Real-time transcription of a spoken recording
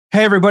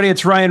Hey, everybody,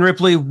 it's Ryan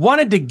Ripley.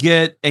 Wanted to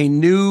get a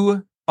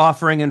new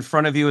offering in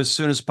front of you as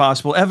soon as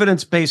possible,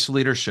 evidence-based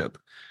leadership.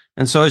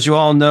 And so, as you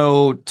all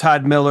know,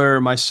 Todd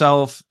Miller,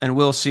 myself, and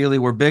Will Seeley,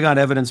 we're big on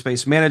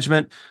evidence-based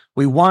management.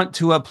 We want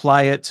to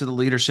apply it to the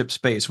leadership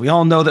space. We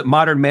all know that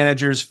modern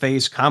managers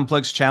face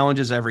complex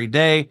challenges every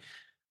day.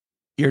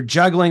 You're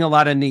juggling a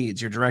lot of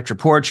needs, your direct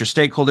reports, your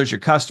stakeholders, your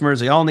customers,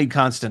 they all need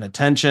constant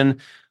attention.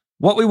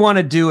 What we want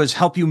to do is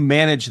help you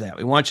manage that.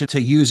 We want you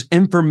to use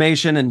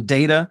information and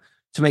data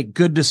to make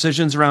good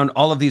decisions around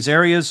all of these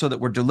areas so that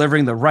we're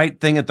delivering the right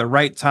thing at the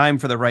right time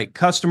for the right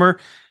customer.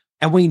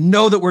 And we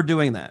know that we're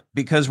doing that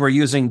because we're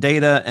using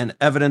data and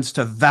evidence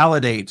to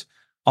validate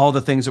all the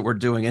things that we're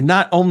doing. And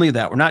not only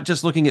that, we're not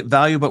just looking at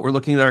value, but we're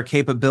looking at our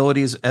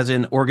capabilities as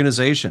an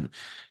organization.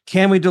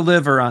 Can we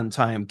deliver on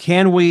time?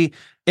 Can we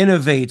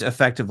innovate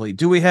effectively?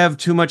 Do we have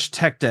too much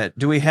tech debt?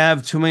 Do we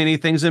have too many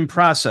things in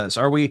process?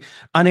 Are we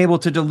unable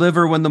to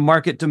deliver when the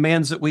market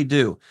demands that we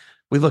do?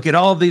 We look at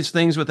all of these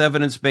things with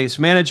evidence-based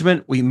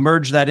management. We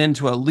merge that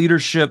into a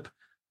leadership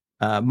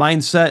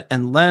mindset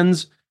and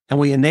lens, and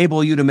we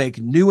enable you to make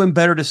new and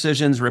better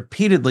decisions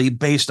repeatedly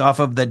based off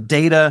of the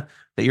data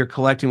that you're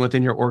collecting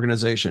within your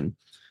organization.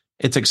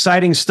 It's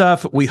exciting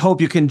stuff. We hope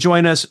you can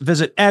join us.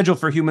 Visit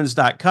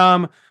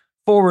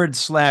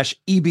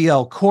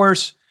agileforhumans.com/EBL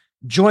course.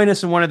 Join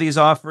us in one of these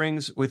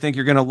offerings. We think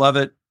you're going to love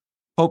it.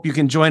 Hope you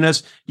can join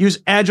us. Use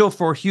Agile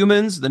for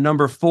Humans, the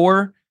number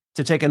 4,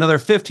 to take another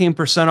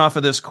 15% off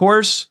of this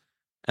course.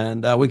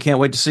 And we can't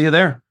wait to see you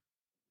there.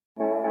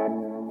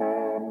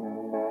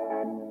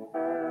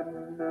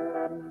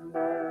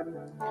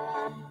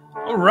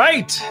 All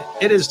right.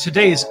 It is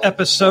today's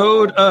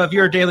episode of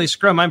Your Daily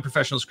Scrum. I'm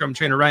professional Scrum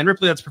trainer Ryan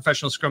Ripley. That's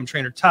professional Scrum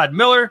trainer Todd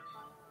Miller.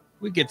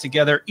 We get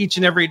together each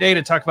and every day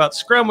to talk about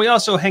Scrum. We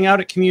also hang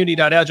out at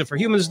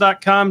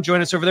community.agileforhumans.com.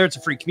 Join us over there. It's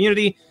a free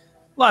community.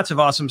 Lots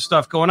of awesome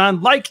stuff going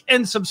on. Like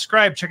and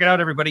subscribe. Check it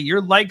out, everybody. Your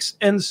likes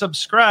and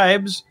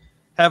subscribes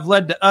have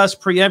led to us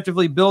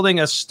preemptively building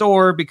a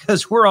store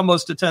because we're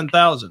almost to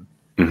 10,000.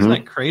 Isn't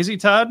that crazy,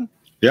 Todd?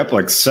 Yep,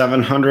 like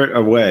 700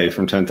 away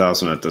from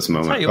 10,000 at this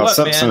moment. About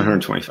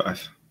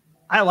 725.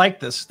 I like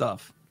this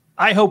stuff.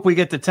 I hope we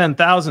get to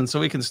 10,000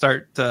 so we can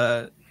start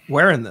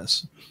wearing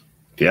this.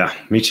 Yeah,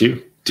 me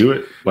too. Do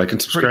it. Like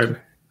and subscribe.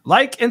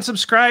 Like and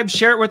subscribe.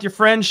 Share it with your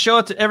friends. Show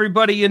it to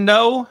everybody you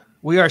know.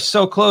 We are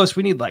so close.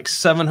 We need like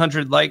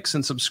 700 likes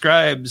and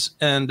subscribes.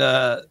 And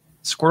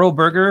Squirrel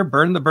Burger,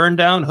 Burn the Burn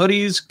Down,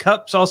 hoodies,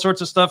 cups, all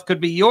sorts of stuff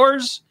could be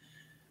yours.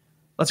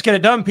 Let's get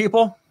it done,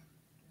 people.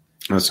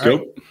 Let's go.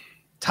 Right.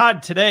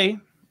 Todd, today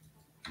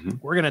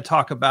we're going to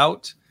talk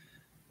about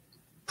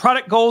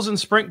product goals and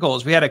sprint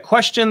goals. We had a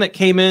question that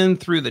came in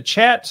through the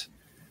chat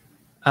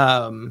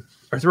or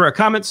through our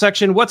comment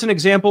section. What's an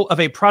example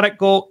of a product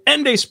goal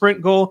and a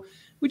sprint goal?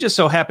 We just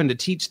so happen to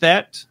teach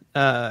that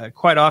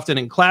quite often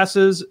in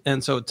classes.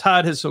 And so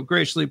Todd has so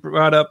graciously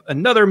brought up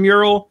another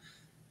mural,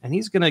 and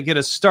he's going to get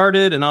us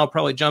started, and I'll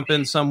probably jump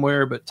in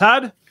somewhere. But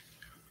Todd,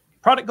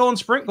 product goal and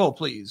sprint goal,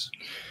 please.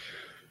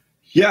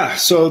 Yeah,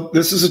 so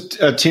this is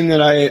a team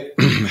that I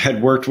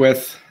had worked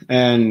with,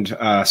 and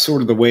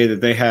sort of the way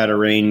that they had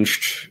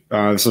arranged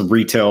this is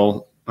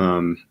retail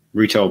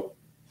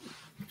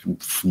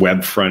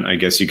web front, I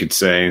guess you could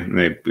say.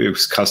 It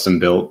was custom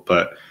built,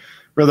 but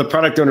for the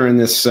product owner in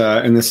this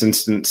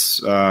instance,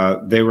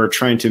 they were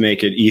trying to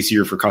make it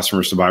easier for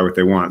customers to buy what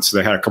they want. So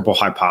they had a couple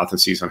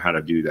hypotheses on how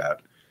to do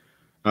that.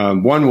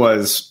 One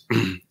was,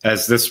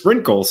 as the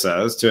sprint goal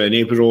says, to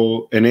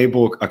enable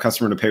a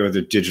customer to pay with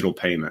a digital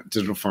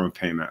form of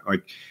payment.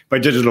 Like by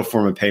digital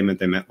form of payment,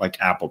 they meant like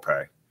Apple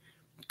Pay,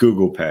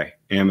 Google Pay,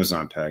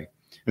 Amazon Pay.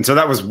 And so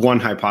that was one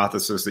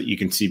hypothesis that you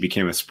can see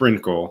became a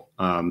sprint goal.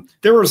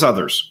 There was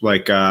others,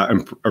 like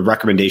a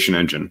recommendation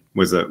engine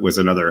was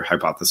another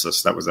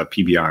hypothesis that was a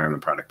PBI on the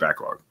product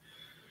backlog.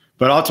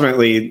 But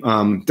ultimately,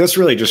 this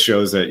really just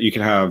shows that you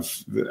can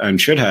have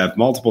and should have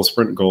multiple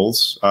sprint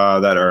goals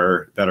that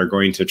are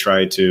going to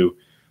try to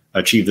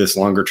achieve this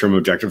longer term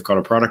objective called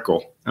a product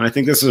goal. And I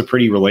think this is a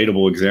pretty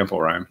relatable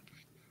example, Ryan.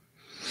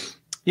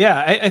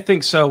 Yeah, I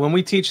think so. When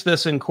we teach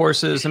this in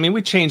courses, I mean,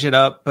 we change it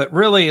up, but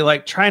really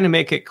like trying to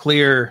make it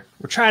clear,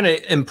 we're trying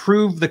to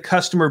improve the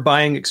customer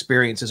buying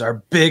experience is our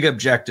big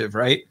objective,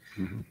 right?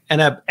 Mm-hmm.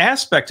 And an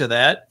aspect of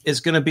that is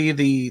going to be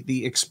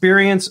the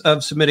experience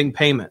of submitting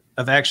payment,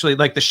 of actually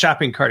like the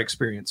shopping cart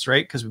experience,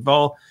 right? Because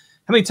how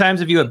many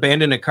times have you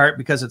abandoned a cart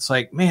because it's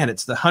like, man,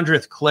 it's the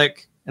 100th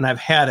click and I've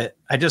had it.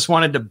 I just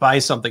wanted to buy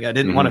something. I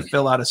didn't want to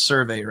fill out a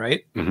survey,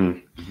 right?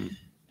 Mm-hmm. Mm-hmm.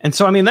 And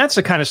so, I mean, that's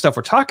the kind of stuff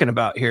we're talking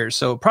about here.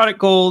 So product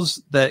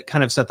goals that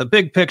kind of set the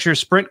big picture,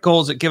 sprint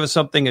goals that give us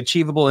something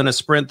achievable in a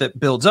sprint that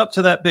builds up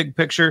to that big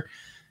picture.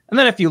 And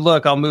then if you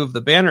look, I'll move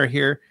the banner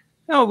here.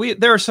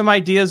 There are some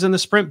ideas in the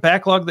sprint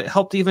backlog that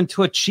helped even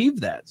to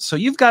achieve that. So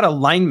you've got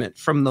alignment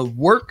from the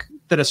work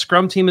that a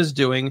Scrum team is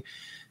doing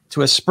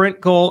to a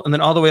sprint goal and then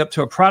all the way up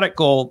to a product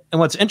goal. And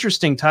what's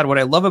interesting, Todd, what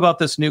I love about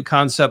this new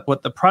concept,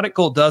 what the product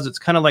goal does, it's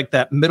kind of like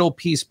that middle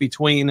piece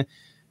between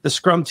the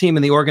Scrum team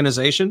and the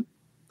organization.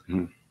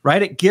 Mm-hmm.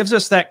 right? It gives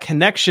us that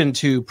connection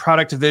to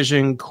product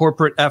vision,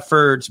 corporate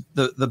efforts,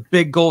 the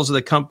big goals of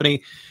the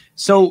company.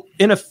 So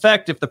in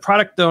effect, if the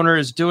product owner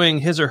is doing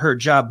his or her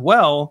job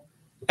well,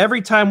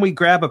 every time we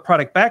grab a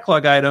product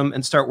backlog item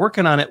and start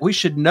working on it, we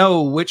should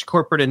know which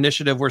corporate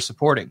initiative we're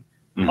supporting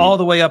all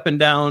the way up and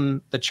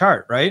down the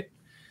chart, right?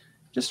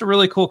 Just a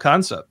really cool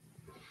concept.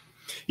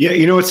 Yeah,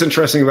 you know what's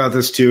interesting about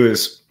this too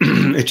is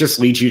it just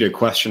leads you to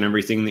question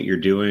everything that you're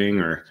doing,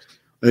 or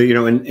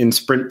in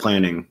sprint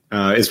planning,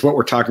 is what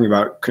we're talking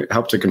about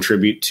help to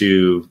contribute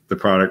to the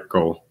product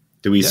goal?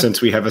 Do we,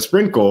 since we have a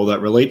sprint goal that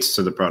relates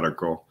to the product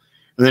goal,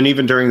 and then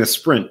even during the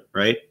sprint,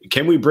 right?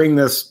 Can we bring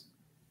this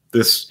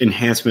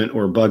enhancement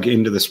or bug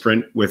into the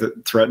sprint with it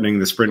threatening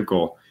the sprint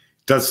goal?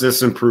 Does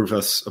this improve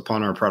us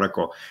upon our product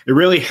goal? It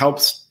really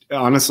helps.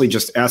 Honestly,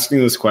 just asking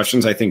those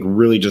questions, I think,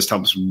 really just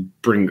helps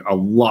bring a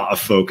lot of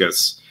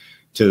focus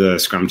to the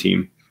Scrum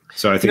team.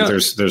 So I think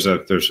there's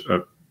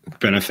a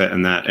benefit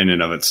in that in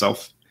and of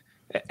itself.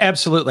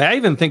 Absolutely. I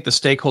even think the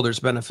stakeholders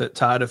benefit,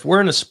 Todd. If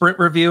we're in a sprint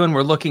review and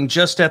we're looking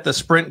just at the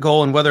sprint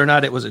goal and whether or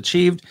not it was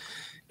achieved,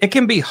 it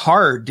can be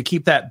hard to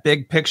keep that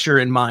big picture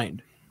in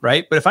mind,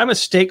 right? But if I'm a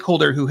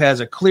stakeholder who has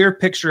a clear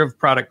picture of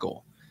product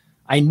goal,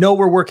 I know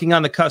we're working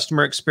on the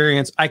customer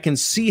experience. I can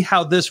see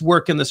how this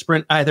work in the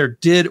sprint either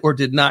did or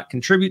did not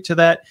contribute to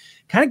that.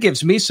 Kind of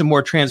gives me some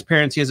more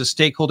transparency as a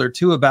stakeholder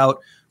too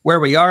about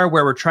where we are,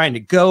 where we're trying to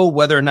go,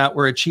 whether or not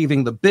we're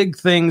achieving the big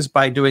things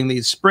by doing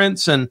these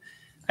sprints. And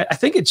I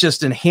think it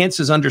just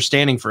enhances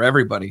understanding for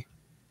everybody.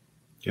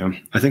 Yeah,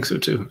 I think so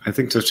too.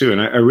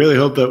 And I really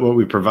hope that what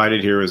we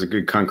provided here is a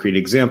good concrete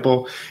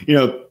example.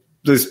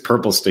 This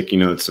purple sticky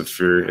notes, if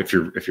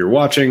you're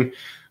watching,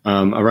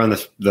 around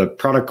the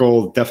product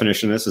goal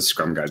definition. This is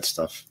Scrum Guide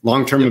stuff.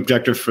 Long-term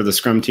objective for the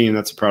Scrum team,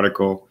 that's a product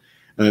goal.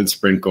 And then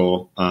sprint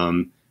goal,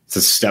 it's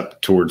a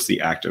step towards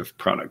the active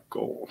product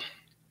goal.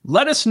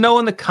 Let us know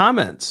in the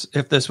comments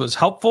if this was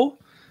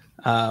helpful.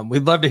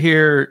 We'd love to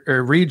hear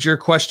or read your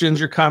questions,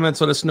 your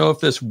comments. Let us know if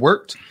this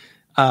worked.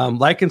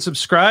 Like and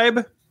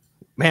subscribe.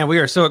 Man, we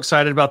are so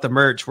excited about the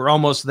merch. We're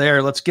almost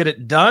there. Let's get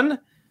it done.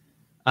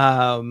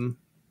 Todd,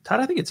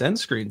 I think it's end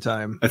screen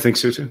time. I think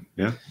so too.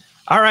 Yeah.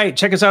 All right.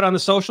 Check us out on the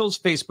socials.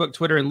 Facebook,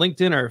 Twitter, and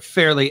LinkedIn are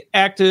fairly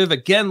active.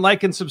 Again,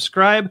 like and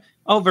subscribe.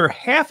 Over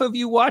half of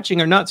you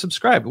watching are not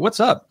subscribed. What's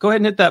up? Go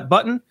ahead and hit that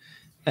button.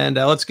 And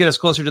let's get us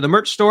closer to the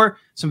merch store.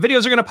 Some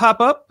videos are going to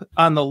pop up.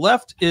 On the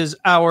left is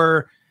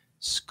our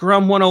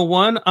Scrum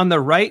 101. On the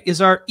right is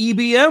our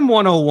EBM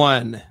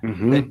 101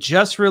 that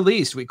just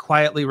released. We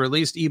quietly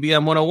released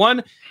EBM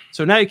 101.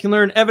 So now you can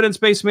learn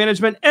evidence-based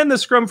management and the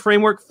Scrum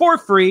framework for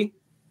free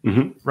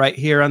right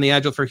here on the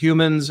Agile for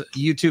Humans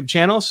YouTube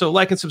channel. So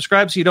like and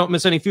subscribe so you don't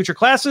miss any future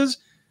classes.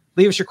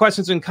 Leave us your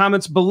questions and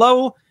comments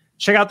below.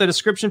 Check out the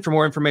description for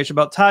more information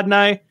about Todd and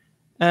I.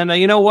 And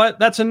you know what?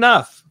 That's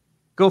enough.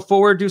 Go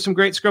forward, do some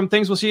great Scrum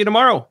things. We'll see you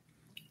tomorrow.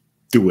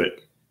 Do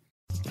it.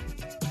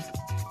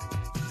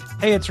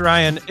 Hey, it's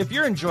Ryan. If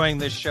you're enjoying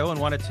this show and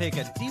want to take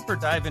a deeper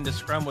dive into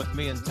Scrum with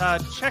me and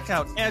Todd, check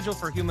out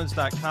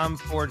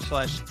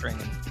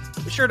agileforhumans.com/training.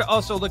 Be sure to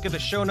also look at the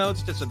show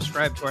notes to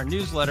subscribe to our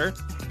newsletter,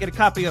 get a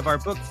copy of our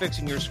book,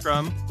 Fixing Your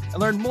Scrum, and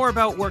learn more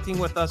about working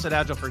with us at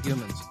Agile for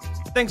Humans.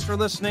 Thanks for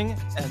listening,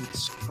 and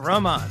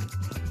Scrum on.